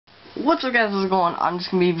What's up, guys? How's it going? I'm just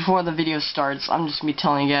gonna be, before the video starts, I'm just gonna be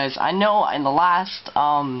telling you guys, I know in the last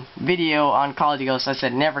video on COD Ghost I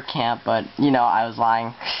said never camp, but you know, I was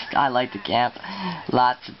lying. I like to camp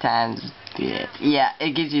lots of times. Yeah,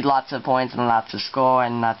 it gives you lots of points and lots of score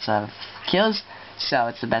and lots of kills, so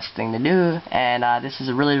it's the best thing to do, and this is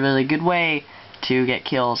a really good way to get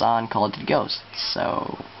kills on COD Ghost,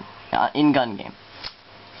 so in gun game.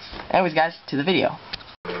 Anyways, guys, to the video.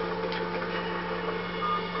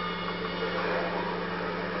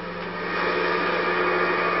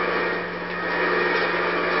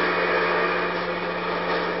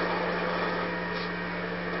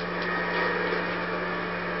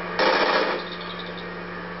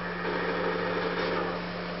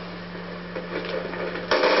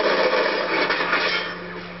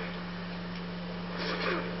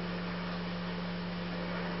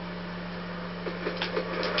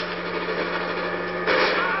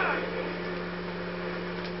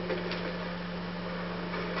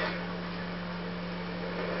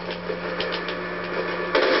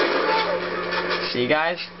 See you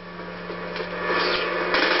guys.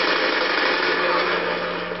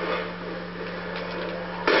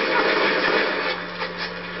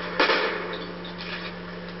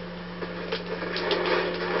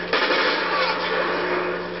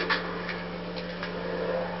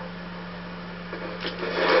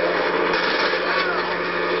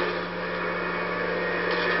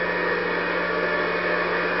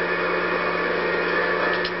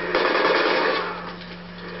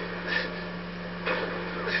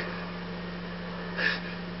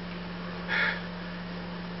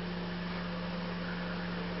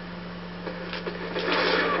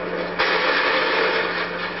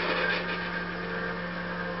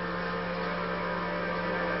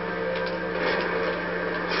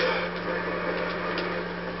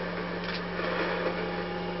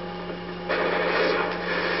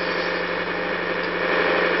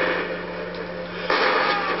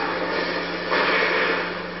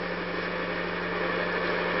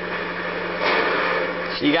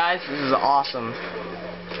 You guys, this is awesome.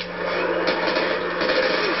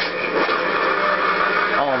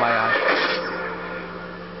 Oh my gosh.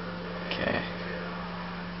 Okay.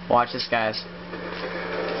 Watch this, guys.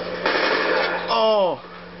 Oh!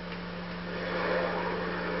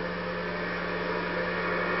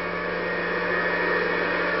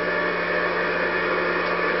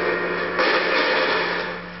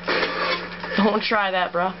 Don't try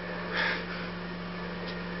that, bro.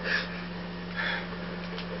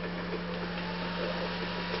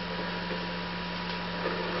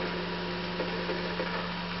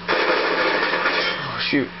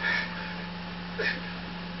 Shoot.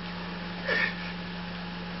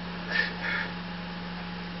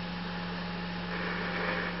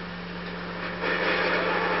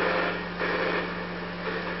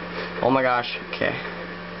 Oh my gosh, okay.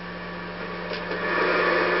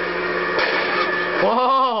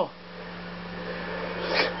 Whoa!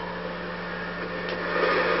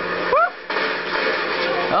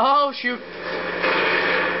 Oh, shoot.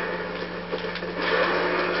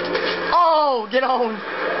 Oh, get on.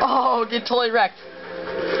 Oh, get totally wrecked.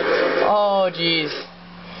 Oh, jeez.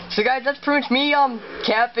 So, guys, that's pretty much me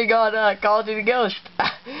camping on Call of Duty Ghost.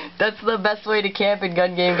 That's the best way to camp in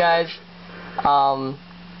gun game, guys.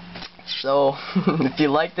 So, if you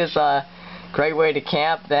like this great way to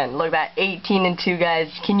camp, then look, that 18 and 2,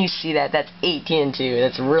 guys. Can you see that? That's 18 and 2.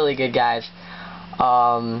 That's really good, guys.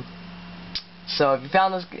 So if you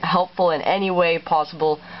found this helpful in any way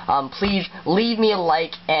possible, please leave me a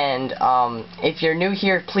like, and if you're new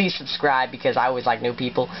here, please subscribe, because I always like new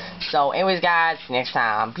people. So anyways, guys, see you next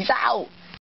time. Peace out!